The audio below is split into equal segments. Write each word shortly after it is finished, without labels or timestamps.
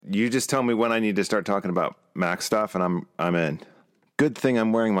You just tell me when I need to start talking about Mac stuff, and I'm in. Good thing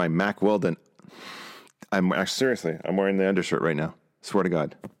I'm wearing my Mac Weldon. I'm wearing the undershirt right now. Swear to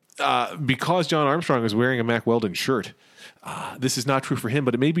God. Because John Armstrong is wearing a Mac Weldon shirt. This is not true for him,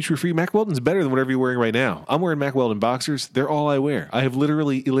 but it may be true for you. Mac Weldon's better than whatever you're wearing right now. I'm wearing Mac Weldon boxers. They're all I wear. I have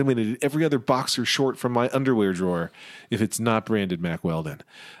literally eliminated every other boxer short from my underwear drawer if it's not branded Mac Weldon.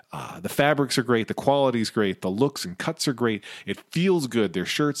 The fabrics are great. The quality's great. The looks and cuts are great. It feels good. Their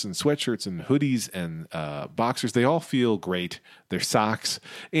shirts and sweatshirts and hoodies and boxers, they all feel great. Their socks.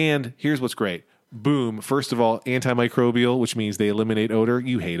 And here's what's great. Boom. First of all, antimicrobial, which means they eliminate odor.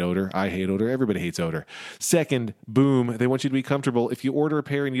 You hate odor. I hate odor. Everybody hates odor. Second, boom. They want you to be comfortable. If you order a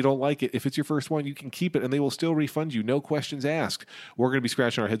pair and you don't like it, if it's your first one, you can keep it and they will still refund you. No questions asked. We're going to be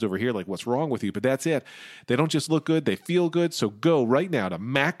scratching our heads over here like, what's wrong with you? But that's it. They don't just look good. They feel good. So go right now to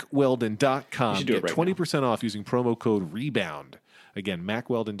MacWeldon.com. Get 20% off using promo code REBOUND. Again,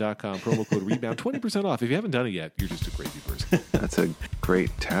 MacWeldon.com, promo code REBOUND, 20% off. If you haven't done it yet, you're just a crazy person. That's a great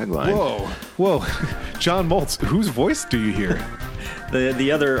tagline. Whoa. John Moltz, whose voice do you hear? The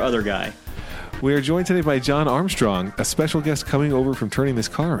other guy. We are joined today by John Armstrong, a special guest coming over from turning this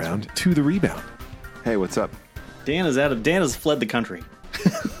car around to the Rebound. Hey, what's up? Dan has fled the country.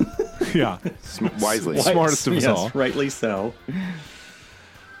 Yeah. Wisely. Smartest of us all. Rightly so.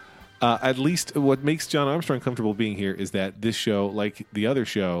 At least what makes John Armstrong comfortable being here is that this show, like the other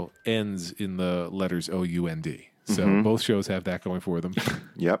show, ends in the letters O-U-N-D. So both shows have that going for them.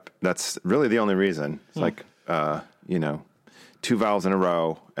 Yep. That's really the only reason. It's like, 2 vowels in a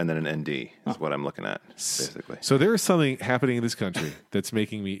row and then an ND is what I'm looking at, basically. So there is something happening in this country that's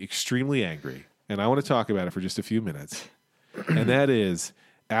making me extremely angry. And I want to talk about it for just a few minutes. And that is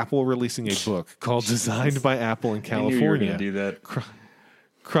Apple releasing a book called Designed by Apple in California. I knew you were going to do that.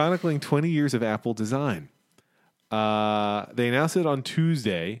 Chronicling 20 years of Apple design. They announced it on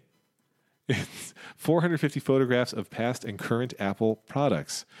Tuesday. It's 450 photographs of past and current Apple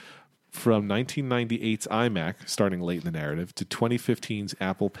products, from 1998's iMac, starting late in the narrative, to 2015's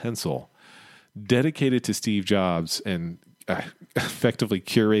Apple Pencil, dedicated to Steve Jobs and effectively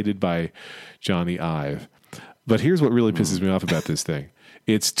curated by Johnny Ive. But here's what really pisses me off about this thing.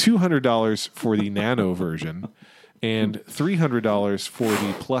 It's $200 for the Nano version and $300 for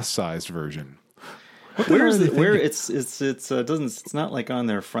the plus-sized version. It's not like on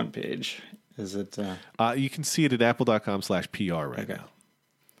their front page, is it? You can see it at apple.com/PR right now.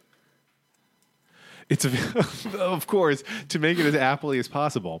 It's of course, to make it as Apple-y as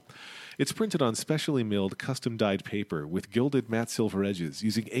possible. It's printed on specially milled, custom-dyed paper with gilded matte silver edges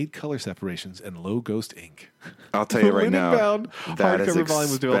using 8 color separations and low ghost ink. I'll tell you right now, that is hardcover volume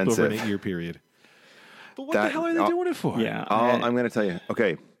was developed over an expensive. 8-year period. But what the hell are they doing it for? Yeah. I'm going to tell you.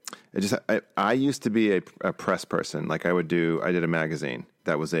 Okay. I used to be a press person. Like I did a magazine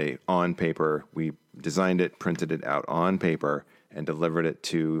that was on paper. We designed it, printed it out on paper, and delivered it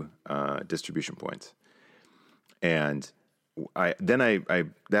to distribution points. And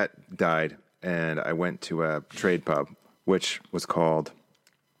that died, and I went to a trade pub, which was called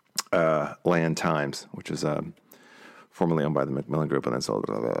Land Times, which is formerly owned by the Macmillan Group, and then sold,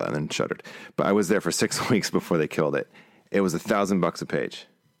 and then shuttered. But I was there for 6 weeks before they killed it. It was $1,000 a page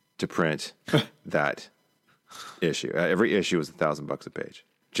to print that issue. Every issue was $1,000 a page,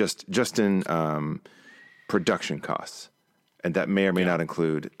 just in production costs, and that may or may not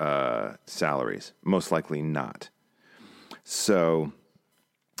include salaries. Most likely not. So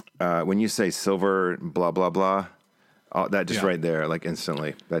when you say silver, blah blah blah, that just right there, like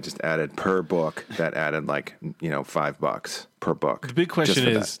instantly, that just added per book. That added like $5 per book. The big question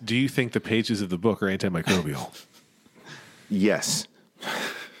is, do you think the pages of the book are antimicrobial? Yes.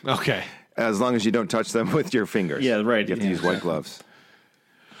 Okay. As long as you don't touch them with your fingers. Yeah, right. You have to use white gloves.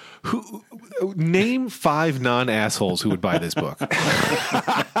 Name 5 non-assholes who would buy this book.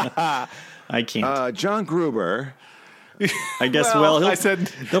 I can't. John Gruber. I guess.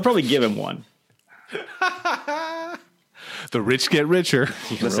 They'll probably give him one. The rich get richer.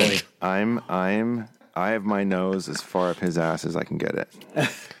 Listen, I have my nose as far up his ass as I can get it.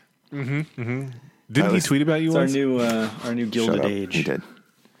 Didn't he tweet about you once? Our new Gilded Age. He did.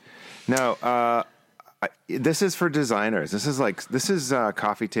 No, this is for designers. This is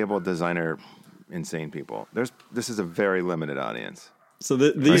coffee table designer insane people. This is a very limited audience. So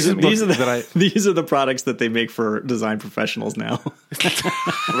these are the products that they make for design professionals now.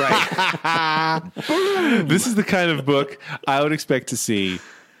 Right. This is the kind of book I would expect to see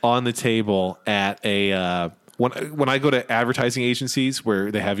on the table at a when I go to advertising agencies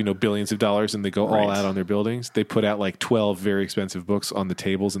where they have billions of dollars and they go all out on their buildings. They put out like 12 very expensive books on the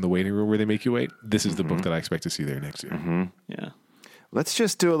tables in the waiting room where they make you wait. This is the book that I expect to see there next year. Yeah. Let's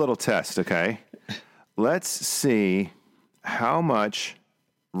just do a little test, okay? Let's see how much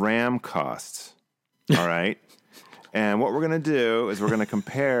RAM costs. All right. And what we're going to do is we're going to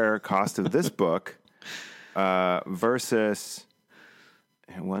compare cost of this book versus,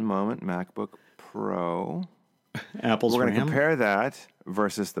 one moment, MacBook Pro. Apple's We're RAM. going to compare that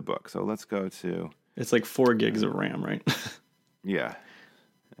versus the book. So let's go to. It's like 4 gigs of RAM, right? Yeah.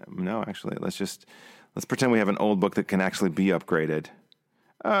 No, actually, let's pretend we have an old book that can actually be upgraded.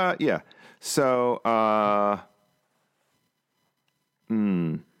 Yeah. So,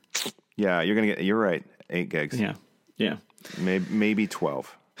 yeah, you're right. 8 gigs. Yeah. Yeah. Maybe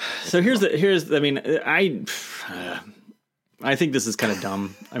 12. So I think this is kind of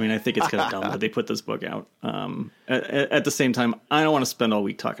dumb. I mean, I think it's kind of dumb that they put this book out. At the same time, I don't want to spend all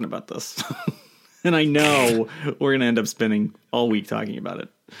week talking about this. And I know we're going to end up spending all week talking about it.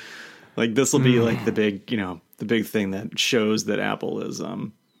 Like, this will be like the big thing that shows that Apple is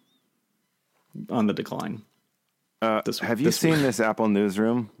on the decline. Have you seen this Apple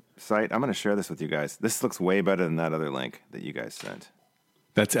Newsroom site? I'm going to share this with you guys. This looks way better than that other link that you guys sent.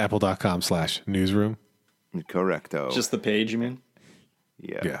 That's apple.com/newsroom. Correcto. Just the page, you mean?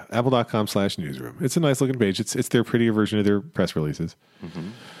 Yeah. Yeah, apple.com/newsroom. It's a nice looking page. It's their prettier version of their press releases. Mm-hmm.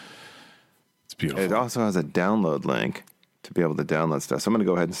 It's beautiful. It also has a download link to be able to download stuff. So I'm going to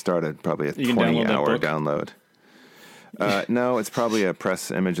go ahead and start probably a 20-hour download. No, it's probably a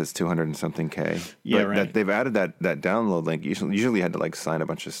press image that's 200 and something K. Yeah, but right. They've added that download link. Usually you had to like sign a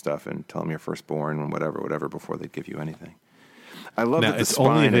bunch of stuff and tell them you're firstborn and whatever before they'd give you anything. I love that the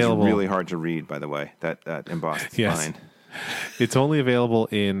spine is really hard to read, by the way, that embossed spine. It's only available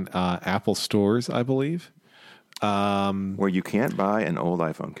in Apple stores, I believe. Where you can't buy an old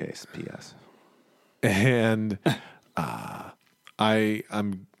iPhone case, P.S. And the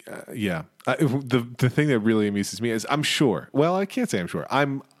thing that really amuses me is I can't say I'm sure.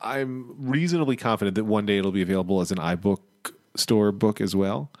 I'm reasonably confident that one day it'll be available as an iBook store book as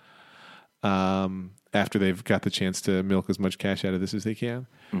well. After they've got the chance to milk as much cash out of this as they can.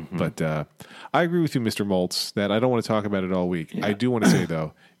 Mm-hmm. But I agree with you, Mr. Moltz, that I don't want to talk about it all week. Yeah. I do want to say,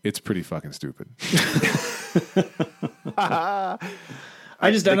 though, it's pretty fucking stupid. I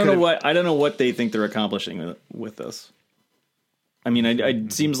don't know what they think they're accomplishing with this. I mean,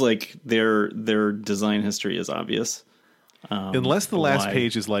 it seems like their design history is obvious. Unless the last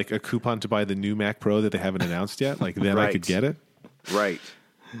page is like a coupon to buy the new Mac Pro that they haven't announced yet, like then I could get it. Right.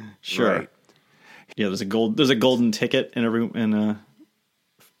 Sure. Right. Yeah, there's a golden ticket in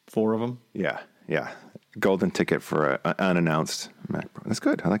 4 of them. Yeah. Golden ticket for an unannounced Mac Pro. That's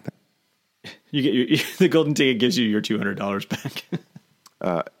good. I like that. You get the golden ticket gives you your $200 back.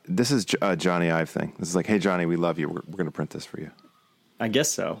 This is a Johnny Ive thing. This is like, hey Johnny, we love you. We're going to print this for you. I guess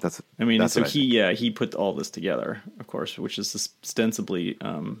so. He put all this together, of course, which is ostensibly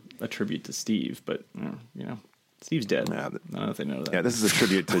a tribute to Steve, but Steve's dead. I don't know if they know that. Yeah, this is a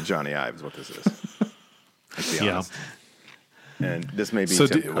tribute to Johnny Ive is what this is. Let's be honest. And this may be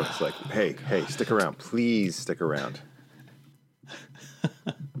it's like, hey, stick around. Please stick around.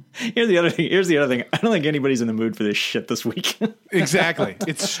 Here's the other thing. I don't think anybody's in the mood for this shit this week. Exactly.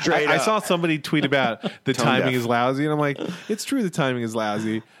 It's straight up. I saw somebody tweet about the timing is lousy, and I'm like, it's true the timing is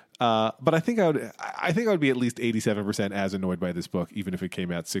lousy. But I think I would be at least 87% as annoyed by this book, even if it came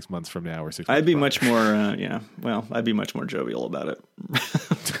out 6 months from now or 6 months. I'd be much more, I'd be much more jovial about it.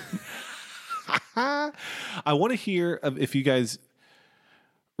 I want to hear if you guys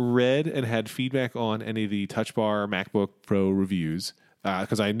read and had feedback on any of the Touch Bar MacBook Pro reviews.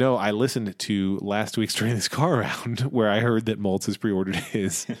 Because I know I listened to last week's Train This Car Around where I heard that Moltz has pre-ordered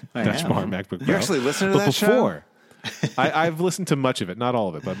his Touch Bar MacBook Pro. You actually listened to that show? I've listened to much of it. Not all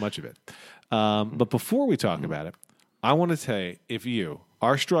of it, but much of it. But before we talk about it, I want to say, if you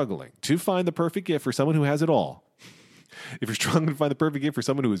are struggling to find the perfect gift for someone who has it all, if you're struggling to find the perfect gift for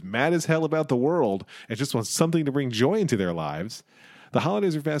someone who is mad as hell about the world and just wants something to bring joy into their lives, the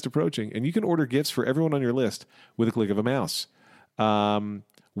holidays are fast approaching, and you can order gifts for everyone on your list with a click of a mouse.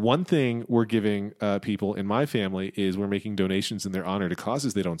 One thing we're giving people in my family is we're making donations in their honor to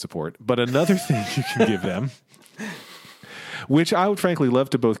causes they don't support. But another thing you can give them, which I would frankly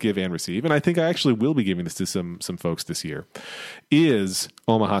love to both give and receive, and I think I actually will be giving this to some folks this year, is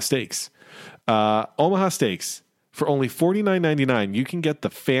Omaha Steaks. Omaha Steaks. For only $49.99, you can get the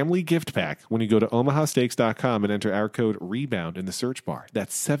family gift pack when you go to omahasteaks.com and enter our code REBOUND in the search bar.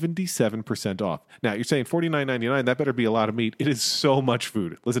 That's 77% off. Now, you're saying $49.99, that better be a lot of meat. It is so much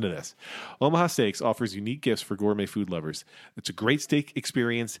food. Listen to this. Omaha Steaks offers unique gifts for gourmet food lovers. It's a great steak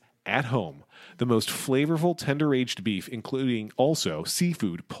experience at home the most flavorful tender-aged beef, including also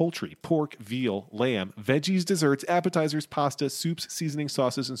seafood, poultry, pork, veal, lamb, veggies, desserts, appetizers, pasta, soups, seasoning,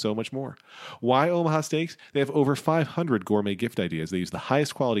 sauces, and so much more. Why Omaha Steaks? They have over 500 gourmet gift ideas. They use the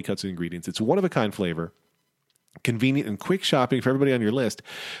highest quality cuts and ingredients. It's one-of-a-kind flavor. Convenient and quick shopping for everybody on your list.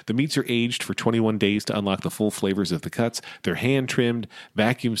 The meats are aged for 21 days to unlock the full flavors of the cuts. They're hand-trimmed,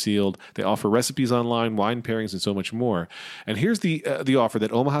 vacuum-sealed. They offer recipes online, wine pairings, and so much more. And here's the offer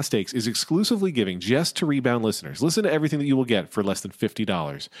that Omaha Steaks is exclusively giving just to Rebound listeners. Listen to everything that you will get for less than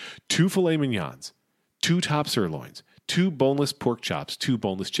 $50. 2 filet mignons, 2 top sirloins, 2 boneless pork chops, 2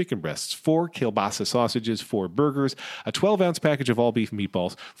 boneless chicken breasts, 4 kielbasa sausages, 4 burgers, a 12-ounce package of all beef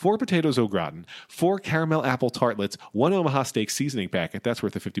meatballs, 4 potatoes au gratin, 4 caramel apple tartlets, 1 Omaha Steak seasoning packet. That's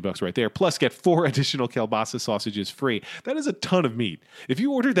worth the $50 right there. Plus, get 4 additional kielbasa sausages free. That is a ton of meat. If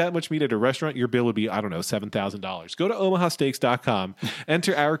you ordered that much meat at a restaurant, your bill would be, $7,000. Go to omahasteaks.com,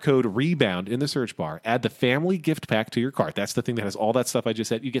 enter our code REBOUND in the search bar, add the family gift pack to your cart. That's the thing that has all that stuff I just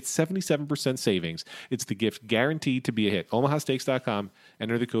said. You get 77% savings. It's the gift guaranteed to be a hit. omahasteaks.com,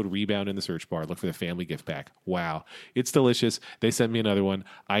 enter the code REBOUND in the search bar. Look for the family gift pack. Wow. It's delicious. They sent me another one.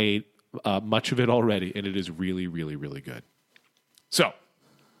 I ate much of it already, and it is really, really, really good. So,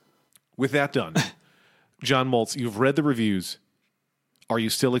 with that done, John Moltz, you've read the reviews. Are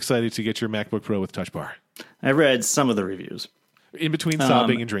you still excited to get your MacBook Pro with Touch Bar? I read some of the reviews. In between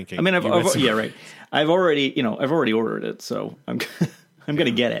sobbing and drinking. I mean, I've right. I've already ordered it, so I'm going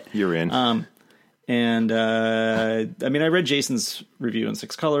to get it. You're in. And I mean, I read Jason's review in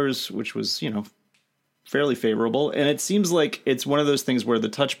 6 Colors, which was, fairly favorable. And it seems like it's one of those things where the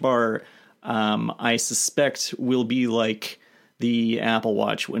Touch Bar, I suspect, will be like the Apple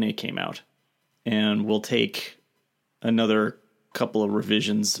Watch when it came out, and will take another couple of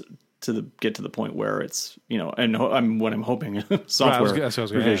revisions to get to the point where it's, and I'm hoping software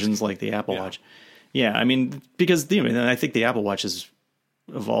revisions like the Apple Watch. Yeah, I mean, because I think the Apple Watch is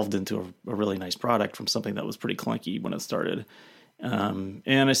evolved into a really nice product from something that was pretty clunky when it started. And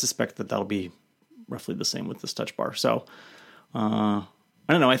I suspect that that'll be roughly the same with this Touch Bar. So, I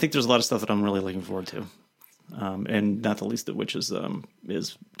don't know. I think there's a lot of stuff that I'm really looking forward to. And not the least of which is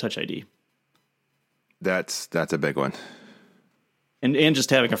Touch ID. That's a big one. And just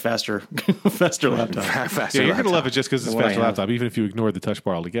having a faster laptop. You're going to love it just because it's a faster laptop, even if you ignore the Touch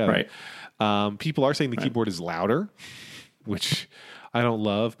Bar altogether. Right. People are saying the keyboard is louder, which I don't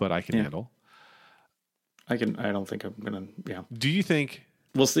love, but I can handle. I don't think I'm going to, Do you think...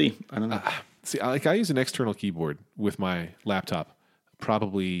 We'll see. I don't know. I use an external keyboard with my laptop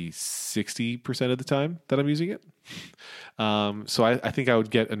probably 60% of the time that I'm using it. So I think I would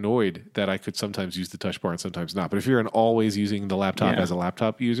get annoyed that I could sometimes use the Touch Bar and sometimes not. But if you're always using the laptop as a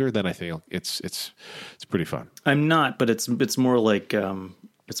laptop user, then I think it's pretty fun. I'm not, but it's more like 30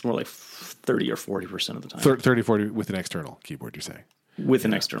 or 40% of the time. 30, 40 with an external keyboard, you're saying? With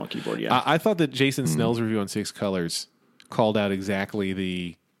an external keyboard, yeah. I thought that Jason Snell's review on 6 Colors called out exactly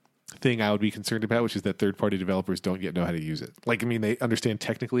the thing I would be concerned about, which is that third-party developers don't yet know how to use it. Like, I mean, they understand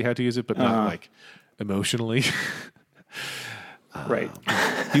technically how to use it, but not like emotionally. Right.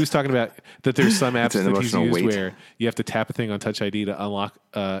 He was talking about that there's some apps that he's used where you have to tap a thing on Touch ID to unlock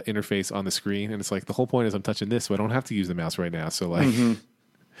interface on the screen, and it's like the whole point is I'm touching this, so I don't have to use the mouse right now. So like,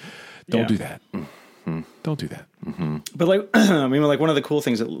 don't do that. Mm-hmm. Don't do that. Mm-hmm. But like, I mean, like one of the cool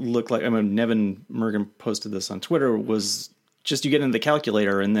things that looked like, I mean, Nevin Mergen posted this on Twitter, was just you get into the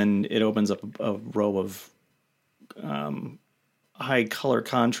calculator and then it opens up a row of high color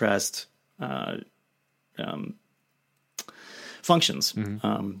contrast functions,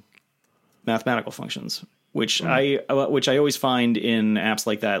 mathematical functions, which I always find in apps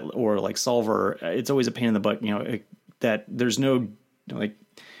like that, or like Solver, it's always a pain in the butt, that there's no, like,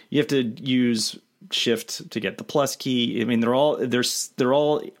 you have to use Shift to get the plus key. I mean, they're all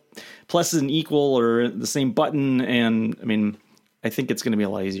plus and equal or the same button. And I mean, I think it's going to be a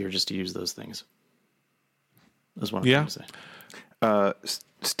lot easier just to use those things. That's what I'm trying to say.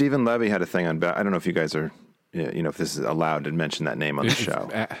 Stephen Levy had a thing on, I don't know if you guys are, if this is allowed to mention that name on the show.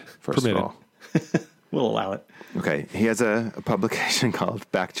 First of all, we'll allow it. Okay. He has a publication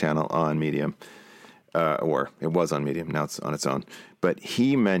called Back Channel on Medium. Or it was on Medium, now it's on its own. But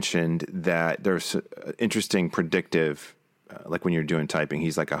he mentioned that there's interesting predictive, like when you're doing typing,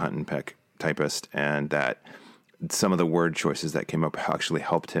 he's like a hunt and peck typist, and that some of the word choices that came up actually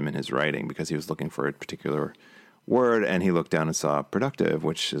helped him in his writing because he was looking for a particular word, and he looked down and saw productive,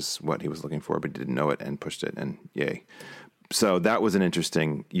 which is what he was looking for, but didn't know it and pushed it, and yay. So that was an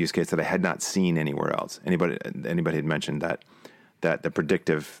interesting use case that I had not seen anywhere else. Anybody had mentioned that the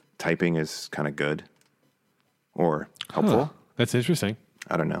predictive typing is kind of good or helpful. That's interesting.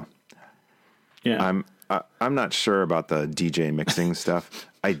 I don't know. Yeah. I'm not sure about the DJ mixing stuff.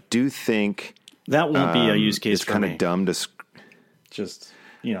 I do think that won't be a use case it's for kind me. of dumb to Just,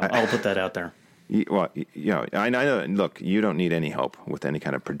 I'll put that out there. well, I know. Look, you don't need any help with any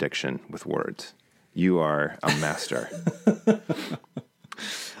kind of prediction with words. You are a master.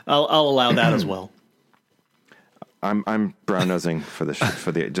 I'll allow that as well. I'm brown nosing for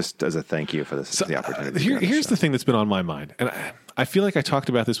the just as a thank you for this the opportunity. Here's the thing that's been on my mind, and I feel like I talked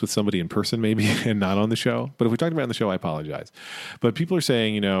about this with somebody in person maybe and not on the show. But if we talked about it on the show, I apologize. But people are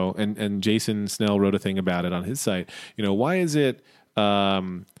saying, and Jason Snell wrote a thing about it on his site. Why is it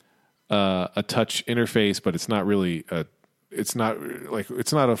a touch interface, but it's not really it's not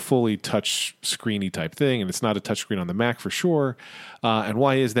a fully touch screeny type thing, and it's not a touch screen on the Mac for sure. And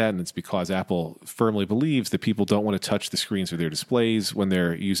why is that? And it's because Apple firmly believes that people don't want to touch the screens of their displays when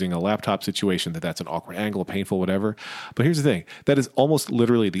they're using a laptop situation, that's an awkward angle, painful, whatever. But here's the thing. That is almost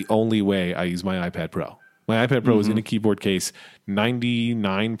literally the only way I use my iPad Pro. My iPad Pro is in a keyboard case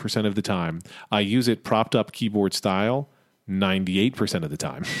 99% of the time. I use it propped up keyboard style 98% of the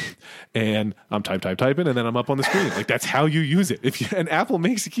time. And I'm typing, and then I'm up on the screen. Like, that's how you use it. And Apple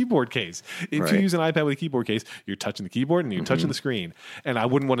makes a keyboard case. If you use an iPad with a keyboard case, you're touching the keyboard and you're touching the screen. And I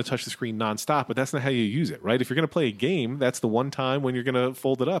wouldn't want to touch the screen nonstop, but that's not how you use it, right? If you're going to play a game, that's the one time when you're going to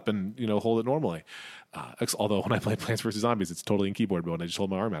fold it up and, hold it normally. Although when I play Plants vs. Zombies, it's totally in keyboard mode and I just hold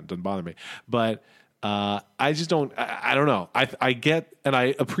my arm out. It doesn't bother me. But I just don't. I don't know. I get and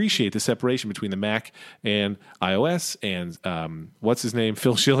I appreciate the separation between the Mac and iOS. And what's his name?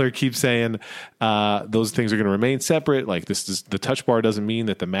 Phil Schiller keeps saying those things are going to remain separate. Like the touch bar doesn't mean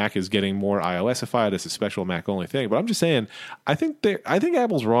that the Mac is getting more iOSified. It's a special Mac only thing. But I'm just saying, I think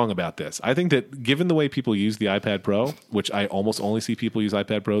Apple's wrong about this. I think that given the way people use the iPad Pro, which I almost only see people use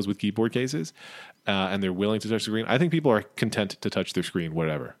iPad Pros with keyboard cases. And they're willing to touch the screen. I think people are content to touch their screen,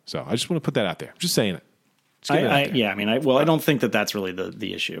 whatever. So I just want to put that out there. I'm just saying it. I don't think that that's really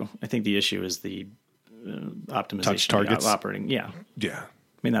the issue. I think the issue is the optimization touch targets operating. Yeah. Yeah.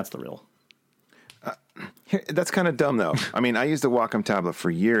 I mean, that's the real. That's kind of dumb, though. I mean, I used a Wacom tablet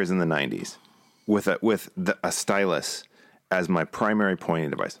for years in the 90s with a stylus as my primary pointing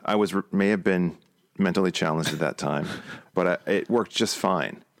device. I may have been mentally challenged at that time, but it worked just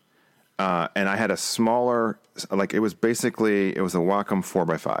fine. And I had a smaller, it was a Wacom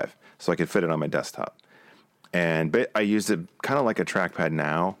 4x5, so I could fit it on my desktop. And I used it kind of like a trackpad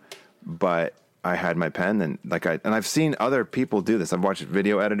now, but I had my pen and I've seen other people do this. I've watched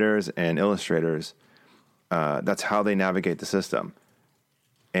video editors and illustrators. That's how they navigate the system.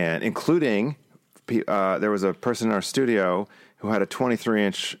 And including, there was a person in our studio who had a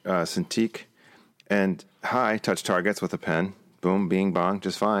 23-inch Cintiq and touch targets with a pen. Boom, bing, bong,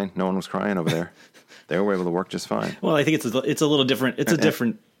 just fine. No one was crying over there. They were able to work just fine. Well, I think it's a little different. It's a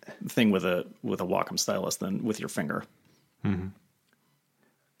different thing with a Wacom stylus than with your finger. Mm-hmm.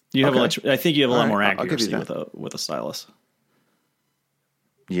 You have I think you have a lot more accuracy with a stylus.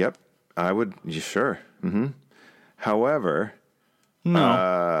 Yep, I would. Sure. Mm-hmm. However, no,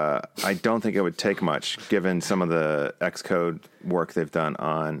 I don't think it would take much, given some of the Xcode work they've done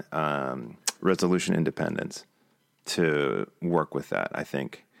on resolution independence to work with that, I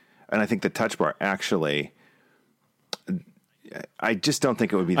think. And I think the touch bar actually, I just don't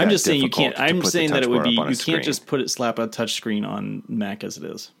think it would be that difficult. I'm just saying you can't. I'm saying that it would be, you screen. Can't just slap a touch screen on Mac as it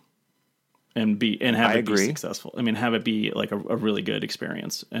is and have it be successful. I mean, have it be like a really good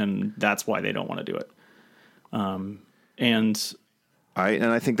experience. And that's why they don't want to do it. And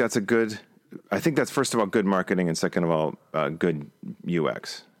I think that's first of all, good marketing. And second of all, good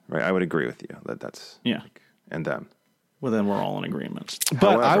UX, right? I would agree with you that's and them. Well, then we're all in agreement. But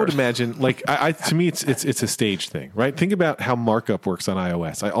however, I would imagine, to me, it's a stage thing, right? Think about how markup works on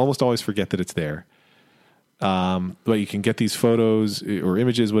iOS. I almost always forget that it's there. But you can get these photos or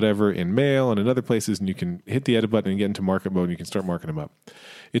images, whatever, in Mail and in other places, and you can hit the edit button and get into markup mode, and you can start marking them up.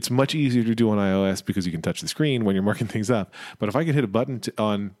 It's much easier to do on iOS because you can touch the screen when you're marking things up. But if I could hit a button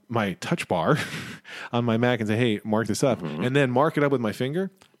on my touch bar on my Mac and say, hey, mark this up, and then mark it up with my finger,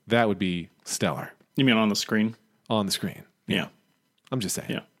 that would be stellar. You mean on the screen? On the screen. Yeah. I'm just saying.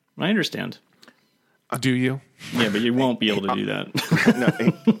 Yeah. I understand. Do you? Yeah, but you won't be able to do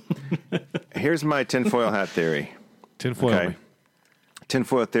that. No, here's my tinfoil hat theory.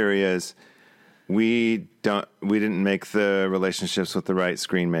 Tinfoil theory is we didn't make the relationships with the right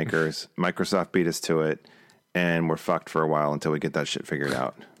screen makers. Microsoft beat us to it, and we're fucked for a while until we get that shit figured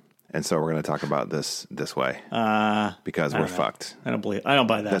out. And so we're going to talk about this way because we're fucked. I don't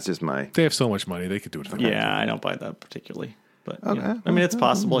buy that. That's just They have so much money they could do it. Yeah, I don't buy that particularly. But I mean, it's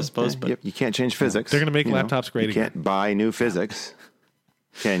possible, I suppose. But you can't change physics. They're going to make laptops great again. You can't buy new physics.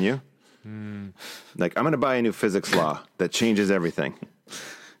 Can you? Like, I'm going to buy a new physics law that changes everything.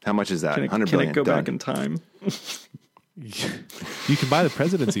 How much is that? Can $100 it billion. go Done. back in time? You can buy the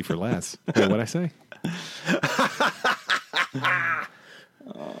presidency for less. Hey, what'd I say?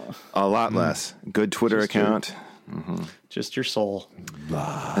 A lot less. Good Twitter account. Just your soul.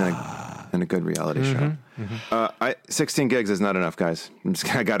 And a good reality show. 16 gigs is not enough, guys.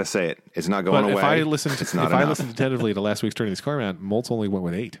 I got to say it. It's not going But away. if I listened, it's not enough. attentively to last week's Turning This Car Around, Moltz only went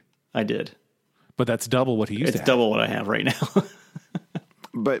with 8. I did. But that's double what he used to It's have. double what I have right now.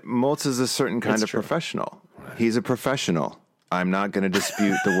 But Moltz is a certain kind That's of true. professional. He's a professional. I'm not going to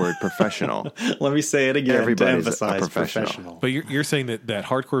dispute the word professional. Let me say it again Everybody's to a emphasize professional. But you're saying that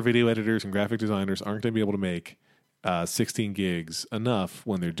hardcore video editors and graphic designers aren't going to be able to make 16 gigs enough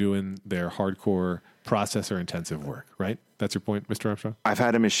when they're doing their hardcore processor intensive work, right? That's your point, Mr. Armstrong? I've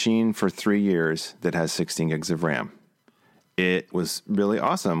had a machine for 3 years that has 16 gigs of RAM. It was really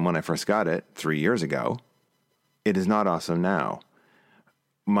awesome when I first got it 3 years ago. It is not awesome now.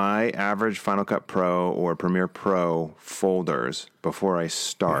 My average Final Cut Pro or Premiere Pro folders before I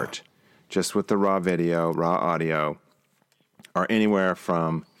start, just with the raw video, raw audio, are anywhere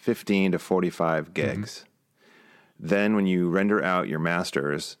from 15 to 45 gigs. Then when you render out your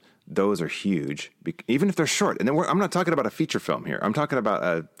masters, those are huge, even if they're short. And then I'm not talking about a feature film here. I'm talking about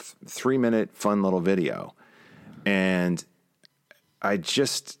a 3-minute fun little video. And it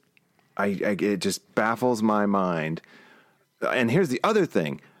just baffles my mind. And here's the other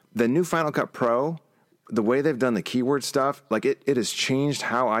thing. The new Final Cut Pro, the way they've done the keyword stuff, like it has changed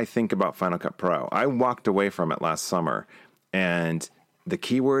how I think about Final Cut Pro. I walked away from it last summer, and the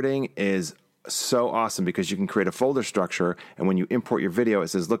keywording is so awesome because you can create a folder structure, and when you import your video, it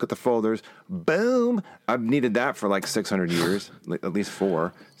says, look at the folders. Boom! I've needed that for like 600 years, at least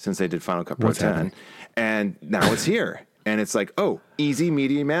 4, since they did Final Cut Pro 10. happening? And now it's here. And it's like, oh, easy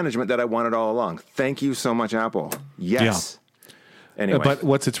media management that I wanted all along. Thank you so much, Apple. Yes. Anyway. But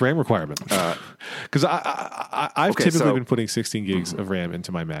what's its RAM requirement? Because I've typically been putting 16 gigs of RAM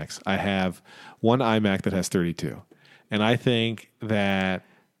into my Macs. I have one iMac that has 32. And I think that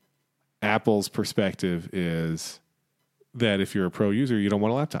Apple's perspective is that if you're a pro user, you don't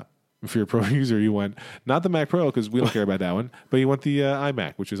want a laptop. If you're a pro user, you want not the Mac Pro, because we don't care about that one, but you want the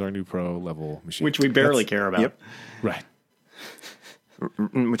iMac, which is our new pro level machine. Which we barely care about. Yep. Right.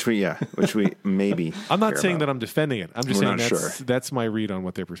 Which we maybe. I'm not care saying about. that I'm defending it. I'm just We're saying not that's my read on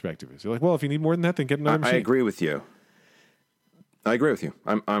what their perspective is. They're like, well, if you need more than that, then get another I machine. agree with you. I'm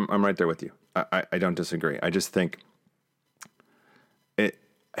right there with you. I don't disagree. I just think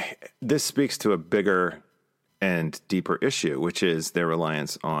this speaks to a bigger and deeper issue, which is their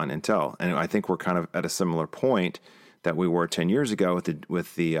reliance on Intel. And I think we're kind of at a similar point that we were 10 years ago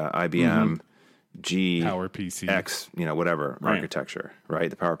with the IBM G Power PC. X, whatever Right. architecture, right?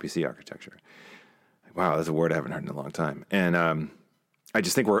 The Power PC architecture. Wow, that's a word I haven't heard in a long time. And I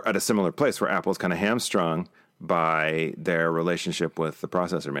just think we're at a similar place where Apple's kind of hamstrung by their relationship with the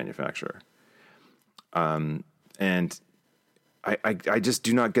processor manufacturer. And I just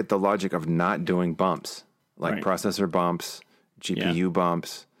do not get the logic of not doing bumps, like Right. processor bumps, GPU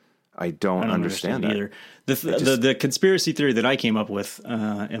bumps. I don't understand that. either. The conspiracy theory that I came up with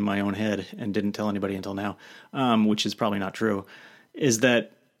in my own head and didn't tell anybody until now, which is probably not true, is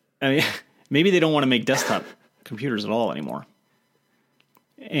that maybe they don't want to make desktop computers at all anymore.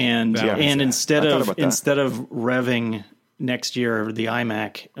 And instead of revving next year the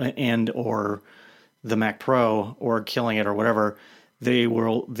iMac and or the Mac Pro or killing it or whatever, they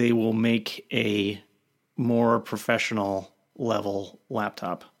will make a more professional level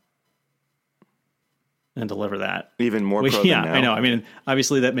laptop and deliver that Even more pro yeah, than now. I know. I mean,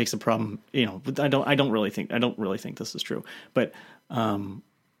 obviously that makes a problem. But I don't really think this is true. But that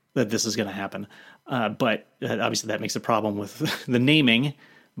this is going to happen. But obviously that makes a problem with the naming.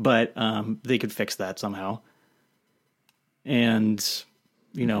 But they could fix that somehow. And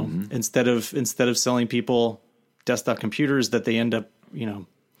instead of selling people desktop computers, that they end up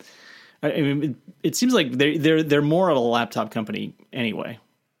I mean, it seems like they're more of a laptop company anyway,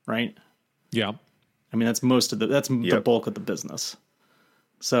 right? Yeah. I mean, that's the bulk of the business.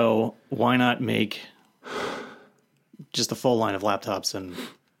 So why not make just a full line of laptops and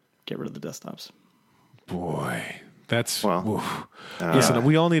get rid of the desktops? Boy, that's Well, listen.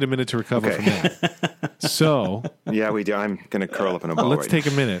 We all need a minute to recover from that. So yeah, we do. I'm going to curl up in a ball. let's take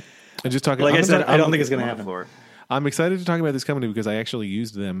a minute and just talk. Like I said, I don't think it's going going to happen. I'm excited to talk about this company because I actually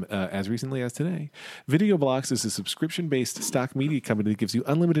used them as recently as today. VideoBlocks is a subscription-based stock media company that gives you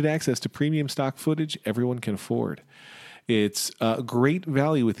unlimited access to premium stock footage everyone can afford. It's great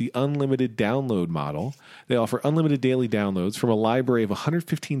value with the unlimited download model. They offer unlimited daily downloads from a library of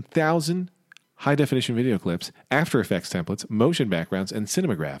 115,000 high-definition video clips, After Effects templates, motion backgrounds, and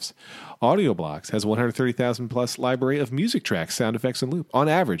cinemagraphs. AudioBlocks has a 130,000-plus library of music tracks, sound effects, and loop. On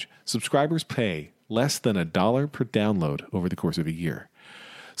average, subscribers pay less than $1 per download over the course of a year.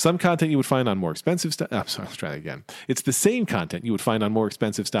 Some content you would find on more expensive stock. Let's try that again. It's the same content you would find on more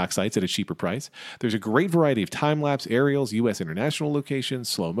expensive stock sites at a cheaper price. There's a great variety of time-lapse, aerials, U.S. international locations,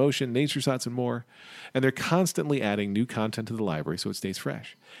 slow motion, nature shots, and more. And they're constantly adding new content to the library so it stays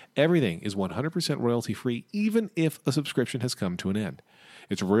fresh. Everything is 100% royalty-free, even if a subscription has come to an end.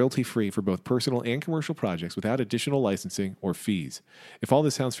 It's royalty-free for both personal and commercial projects without additional licensing or fees. If all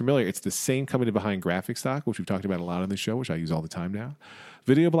this sounds familiar, it's the same company behind Graphic Stock, which we've talked about a lot on this show, which I use all the time now.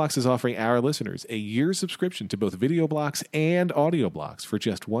 VideoBlocks is offering our listeners a year's subscription to both VideoBlocks and AudioBlocks for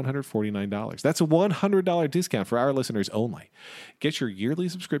just $149. That's a $100 discount for our listeners only. Get your yearly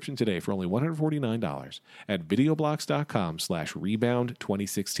subscription today for only $149 at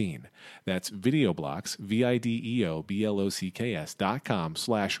videoblocks.com/rebound2016. That's VideoBlocks,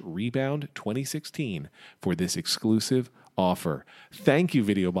 videoblocks.com/rebound2016 for this exclusive offer. Thank you,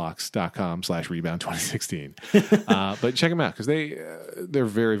 videoblocks.com/rebound2016. But check them out because they're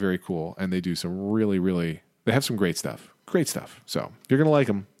very, very cool, and they do some really, they have some great stuff. Great stuff. So you're going to like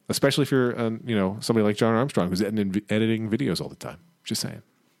them, especially if you're, somebody like John Armstrong who's editing videos all the time. Just saying.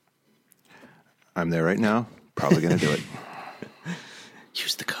 I'm there right now. Probably going to do it.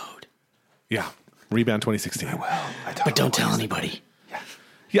 Use the code. Yeah. Rebound 2016. I will. But don't tell anybody.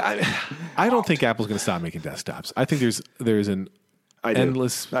 Yeah, I don't think Apple's going to stop making desktops. I think there's an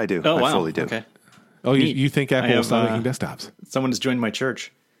endless. I do. Oh, I wow. fully do. Okay. Oh, you think Apple will stop making desktops? Someone has joined my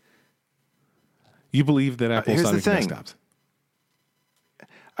church. You believe that Apple will stop making desktops?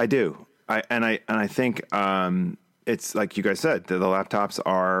 I do. I think it's like you guys said. The laptops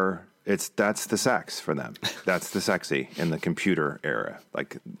are. That's the sex for them. That's the sexy in the computer era,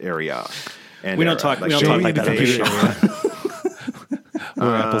 area. And we don't talk. Like we don't talk like that on the show.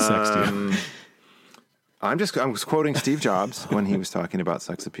 Or Apple sex to you. I was quoting Steve Jobs when he was talking about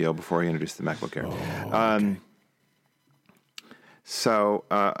sex appeal before he introduced the MacBook Air. Okay. So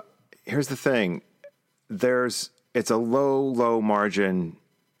here's the thing: it's a low margin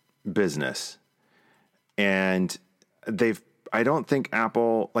business, and I don't think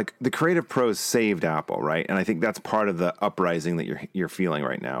Apple, like the creative pros saved Apple, right? And I think that's part of the uprising that you're feeling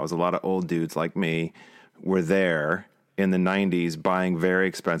right now. Is a lot of old dudes like me were there in the 90s buying very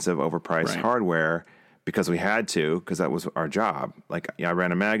expensive, overpriced hardware because we had to, because that was our job. Like I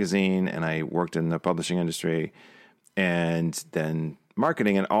ran a magazine and I worked in the publishing industry and then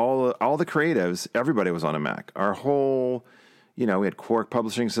marketing, and all the creatives, everybody was on a Mac. Our whole, we had Quark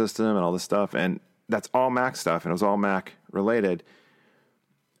publishing system and all this stuff, and that's all Mac stuff, and it was all Mac related.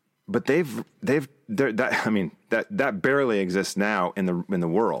 But that barely exists now in the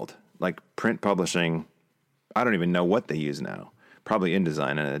world. Like print publishing, I don't even know what they use now. Probably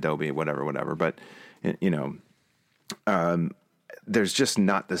InDesign and Adobe, whatever. But there's just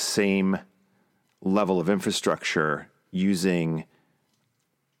not the same level of infrastructure using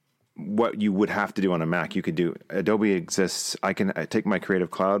what you would have to do on a Mac. You could do. Adobe exists. I take my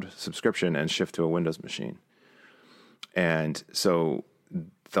Creative Cloud subscription and shift to a Windows machine, and so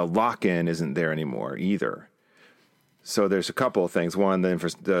the lock-in isn't there anymore either. So there's a couple of things. One,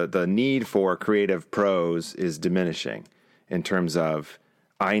 the need for creative pros is diminishing in terms of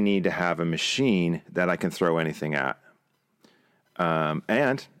I need to have a machine that I can throw anything at.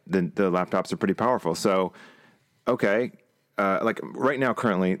 And the laptops are pretty powerful. So, okay, like right now,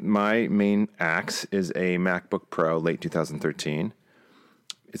 currently, my main axe is a MacBook Pro, late 2013.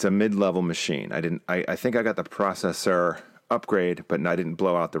 It's a mid-level machine. I think I got the processor upgrade, but I didn't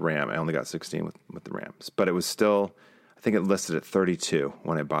blow out the RAM. I only got 16 with the RAMs. But it was still, I think it listed at 32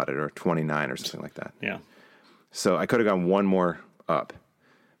 when I bought it, or 29 or something like that. Yeah. So I could have gone one more up.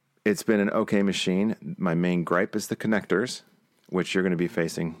 It's been an okay machine. My main gripe is the connectors, which you're going to be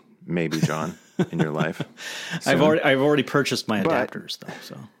facing, maybe, John, in your life. I've already purchased my adapters, though.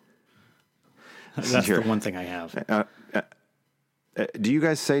 So that's the one thing I have. Do you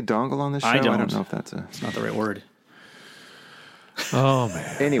guys say dongle on this show? I don't know if it's not the right word. Oh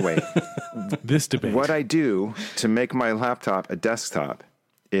man. Anyway, this debate. What I do to make my laptop a desktop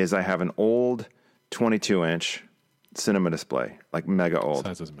is I have an old 22-inch cinema display, like mega old.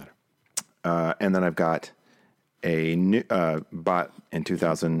 Size doesn't matter. And then I've got a new, bought in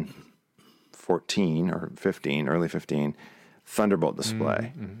 2014 or 15, early 15, Thunderbolt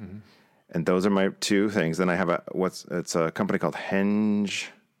display. Mm-hmm. And those are my two things. Then I have it's a company called Henge.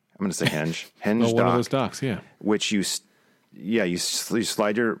 I'm going to say Henge. Henge one of those docks, yeah. Which yeah, you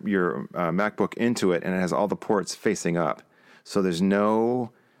slide your MacBook into it, and it has all the ports facing up. So there's the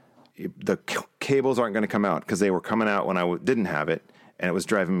cables aren't going to come out because they were coming out when I didn't have it, and it was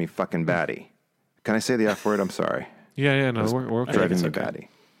driving me fucking batty. Can I say the F word? I'm sorry. Yeah, no, we're okay. Driving me batty.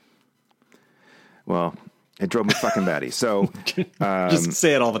 Well, it drove me fucking batty. So just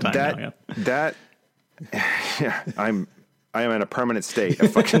say it all the time. I am in a permanent state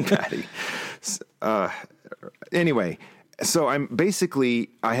of fucking batty. Anyway, so I am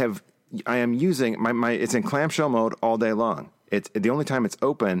using my it's in clamshell mode all day long. It's the only time it's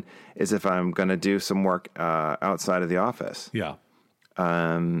open is if I'm going to do some work outside of the office. Yeah.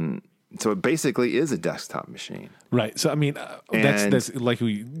 So it basically is a desktop machine. Right. So I mean, that's like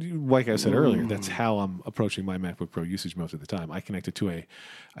I said earlier. That's how I'm approaching my MacBook Pro usage most of the time. I connect it to I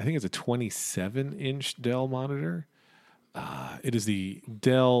think it's a 27-inch Dell monitor. It is the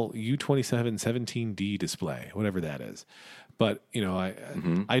Dell U27 17D display, whatever that is. But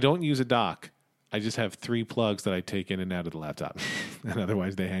I don't use a dock. I just have 3 plugs that I take in and out of the laptop, and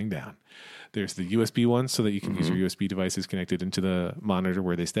otherwise they hang down. There's the USB one so that you can use your USB devices connected into the monitor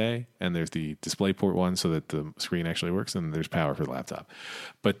where they stay. And there's the display port one so that the screen actually works. And there's power for the laptop.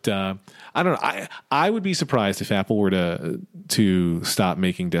 But I don't know. I would be surprised if Apple were to stop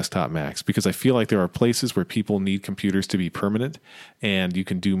making desktop Macs, because I feel like there are places where people need computers to be permanent and you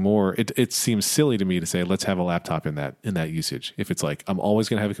can do more. It seems silly to me to say, let's have a laptop in that usage. If it's like, I'm always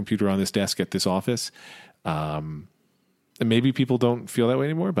going to have a computer on this desk at this office, and maybe people don't feel that way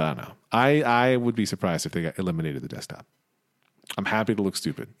anymore, but I don't know. I would be surprised if they eliminated the desktop. I'm happy to look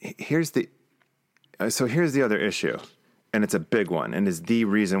stupid. Here's the other issue, and it's a big one, and is the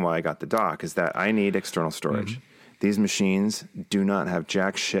reason why I got the dock, is that I need external storage. These machines do not have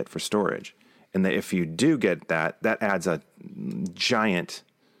jack shit for storage. And if you do get that adds a giant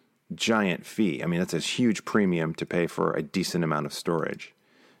fee. I mean, that's a huge premium to pay for a decent amount of storage.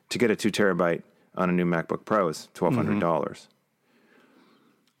 To get a 2 terabyte on a new MacBook Pro is $1,200,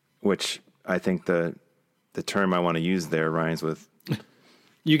 which I think the term I want to use there rhymes with.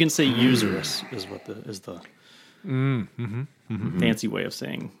 You can say usurious is what is the fancy way of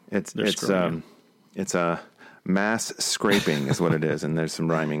saying it's a mass scraping is what it is, and there's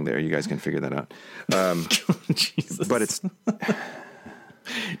some rhyming there. You guys can figure that out. Jesus. But it's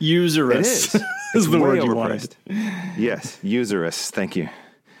usurious. It is the way word you overpriced. wanted. Yes, usurious. Thank you.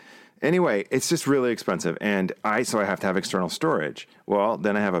 Anyway, it's just really expensive, and so I have to have external storage. Well,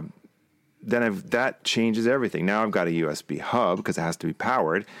 that changes everything. Now I've got a USB hub because it has to be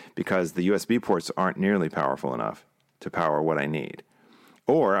powered, because the USB ports aren't nearly powerful enough to power what I need.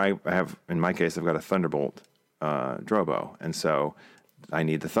 Or I have, in my case, I've got a Thunderbolt Drobo, and so I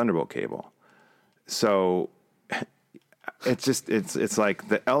need the Thunderbolt cable. So it's like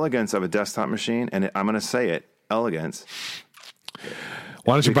the elegance of a desktop machine, and I'm going to say it, elegance.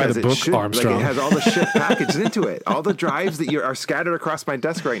 Why don't you buy the book, Armstrong? Like, it has all the shit packaged into it. All the drives that are scattered across my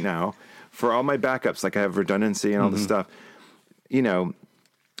desk right now for all my backups. Like I have redundancy and all this stuff. To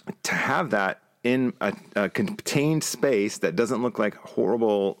have that in a contained space that doesn't look like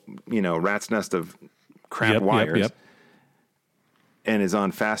horrible, rat's nest of crap wires. And is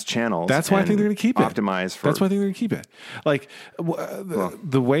on fast channels. That's why I think they're going to keep it. Optimized for. That's why I think they're going to keep it. Like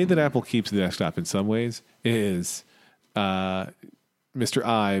the way that Apple keeps the desktop in some ways is. Mr.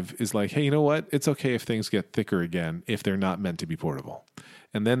 Ive is like, hey, you know what? It's okay if things get thicker again if they're not meant to be portable.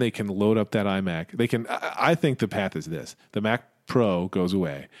 And then they can load up that iMac. I think the path is this. The Mac Pro goes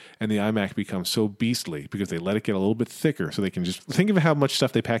away and the iMac becomes so beastly because they let it get a little bit thicker so they can just think of how much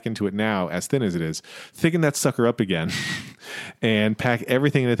stuff they pack into it now, as thin as it is, thicken that sucker up again and pack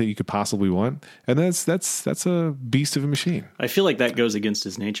everything in it that you could possibly want. And that's a beast of a machine. I feel like that goes against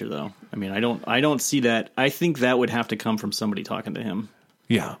his nature, though. I mean, I don't see that. I think that would have to come from somebody talking to him.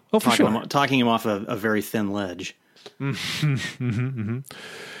 Yeah. Oh, for sure. Talking him off a very thin ledge.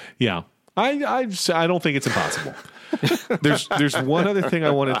 Yeah. I don't think it's impossible. There's one other thing I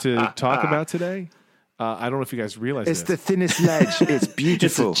wanted to talk about today. I don't know if you guys realize it's the thinnest ledge. It's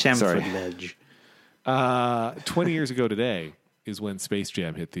beautiful. It's a chamfered ledge. 20 years ago today is when Space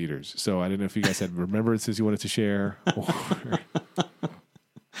Jam hit theaters. So I don't know if you guys had remembrances you wanted to share.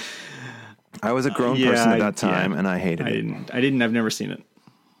 I was a grown person at that time, and I hated it. I've never seen it.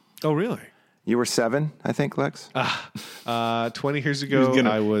 Oh, really? You were 7, I think, Lex? 20 years ago,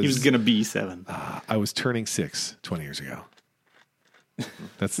 he was going to be 7. I was turning 6 20 years ago.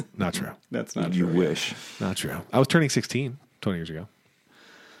 That's not true. That's not you true. You wish. Not true. I was turning 16 20 years ago.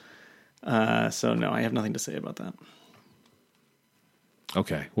 So, no, I have nothing to say about that.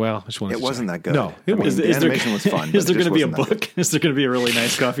 Okay. Well, I just wanted to It wasn't that good. No, it wasn't. The animation was fun. Is there going to be a book? Is there going to be a really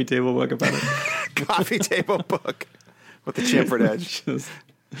nice coffee table book about it? Coffee table book. With the chamfered edge. Just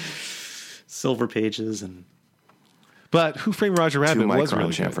silver pages and. But Who Framed Roger Rabbit was micron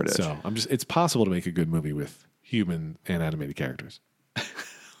really chamfered good. edge. So it's possible to make a good movie with human and animated characters.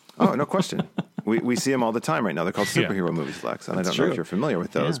 Oh, no question. We see them all the time right now. They're called superhero movies, Lex. And I don't know true. if you're familiar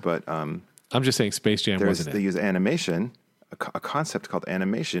with those, but I'm just saying Space Jam wasn't they it. use animation, a concept called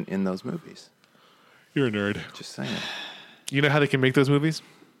animation in those movies. You're a nerd. Just saying. You know how they can make those movies?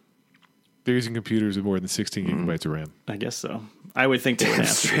 They're using computers with more than 16 gigabytes of RAM. I guess so. I would think they would Damn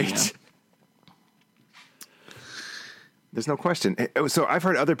have to be, straight. There's no question. So I've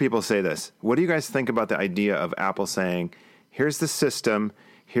heard other people say this. What do you guys think about the idea of Apple saying, here's the system,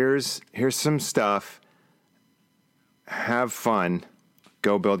 here's some stuff, have fun,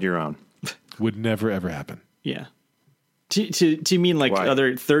 go build your own? Would never, ever happen. Yeah. Do you mean like Why?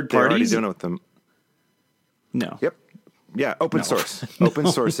 other third They're already parties? doing it with them. No. Yep. Yeah, open source. Open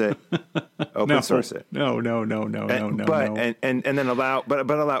source it. Open source it. No. And then allow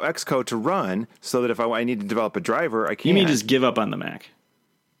Xcode to run so that if I need to develop a driver, I can. You mean just give up on the Mac?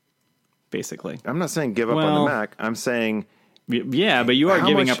 Basically. I'm not saying give up on the Mac. I'm saying Yeah, but you are How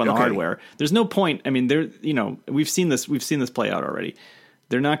giving much- up on the okay. hardware. There's no point. I mean, we've seen this play out already.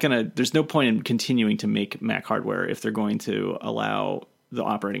 There's no point in continuing to make Mac hardware if they're going to allow the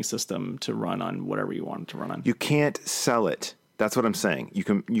operating system to run on whatever you want it to run on. you can't sell it. That's what I'm saying. You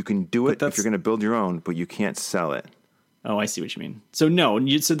can do it if you're going to build your own, but you can't sell it. Oh, I see what you mean. So no,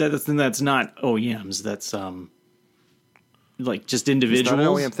 that's not OEMs. That's like just individuals. It's not an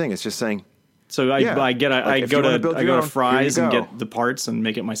OEM thing. It's just saying. So I go to Fry's and go. get the parts and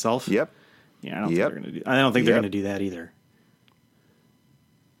make it myself. Yep. Yeah, I don't think they're going to do. I don't think they're going to do that either.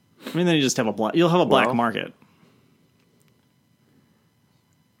 I mean, then you just have you'll have a black market.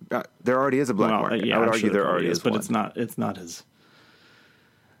 There already is a black market. Yeah, I would I'm argue sure there already is, but one. it's not as.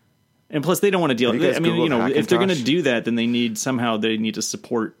 And plus, they don't want to deal. Have you guys I mean, Googled if they're going to Hackintosh? do that, then they need to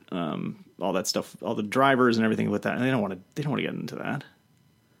support all that stuff, all the drivers and everything with that. And they don't want to get into that.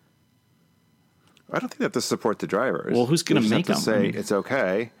 I don't think they have to support the drivers. Well, who's gonna They just make have to them? say I mean- it's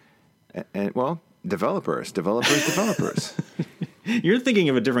okay, and developers. You're thinking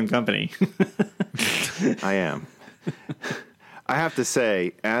of a different company. I am. I have to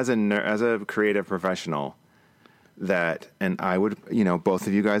say, as a creative professional, that, and I would, both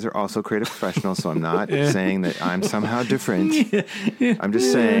of you guys are also creative professionals, so I'm not saying that I'm somehow different. I'm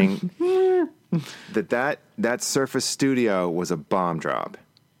just saying that Surface Studio was a bomb drop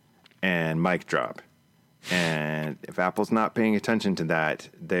and mic drop. And if Apple's not paying attention to that,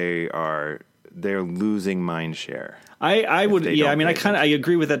 they're losing mind share. I would, they yeah. don't I mean, pay I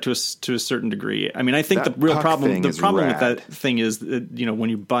agree with that to a certain degree. I mean, I think the That real puck problem thing is with rad. that thing is that,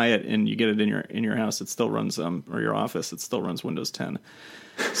 when you buy it and you get it in your house, it still runs or your office, it still runs Windows 10.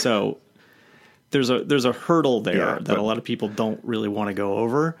 So there's a hurdle there that a lot of people don't really want to go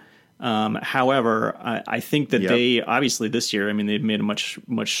over. However, I think that they obviously this year, I mean, they've made a much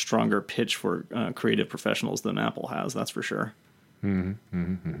stronger pitch for creative professionals than Apple has. That's for sure. I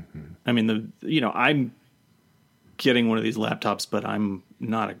mean, I'm getting one of these laptops, but I'm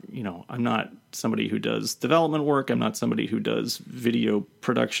not somebody who does development work. I'm not somebody who does video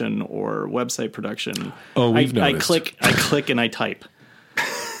production or website production. Oh, we've I noticed. click and I type.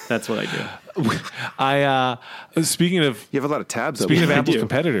 That's what I do. Speaking of You have a lot of tabs. Speaking of open. Apple's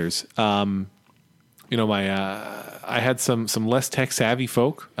competitors, I had some less tech savvy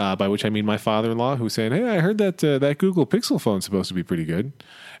folk, by which I mean my father-in-law, who said, "Hey, I heard that Google Pixel phone's supposed to be pretty good,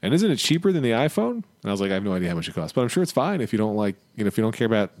 and isn't it cheaper than the iPhone?" And I was like, "I have no idea how much it costs, but I'm sure it's fine if you don't if you don't care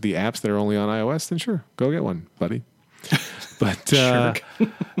about the apps that are only on iOS, then sure, go get one, buddy." But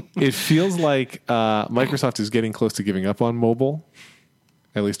it feels like Microsoft is getting close to giving up on mobile,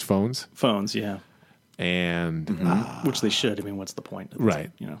 at least phones, Yeah. and Which they should. I mean, what's the point?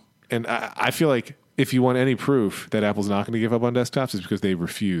 right. And I feel like if you want any proof that Apple's not going to give up on desktops, it's because they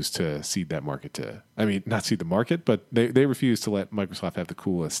refuse to cede that market not cede the market, but they refuse to let Microsoft have the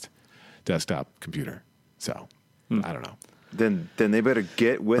coolest desktop computer. So, I don't know. Then they better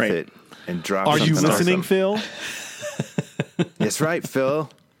get with it and drop. Are you something listening, awesome. Phil? That's right, Phil.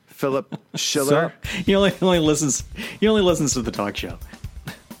 Philip Schiller. He only listens to the talk show.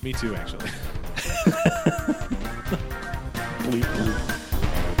 Me too, actually. Bleep.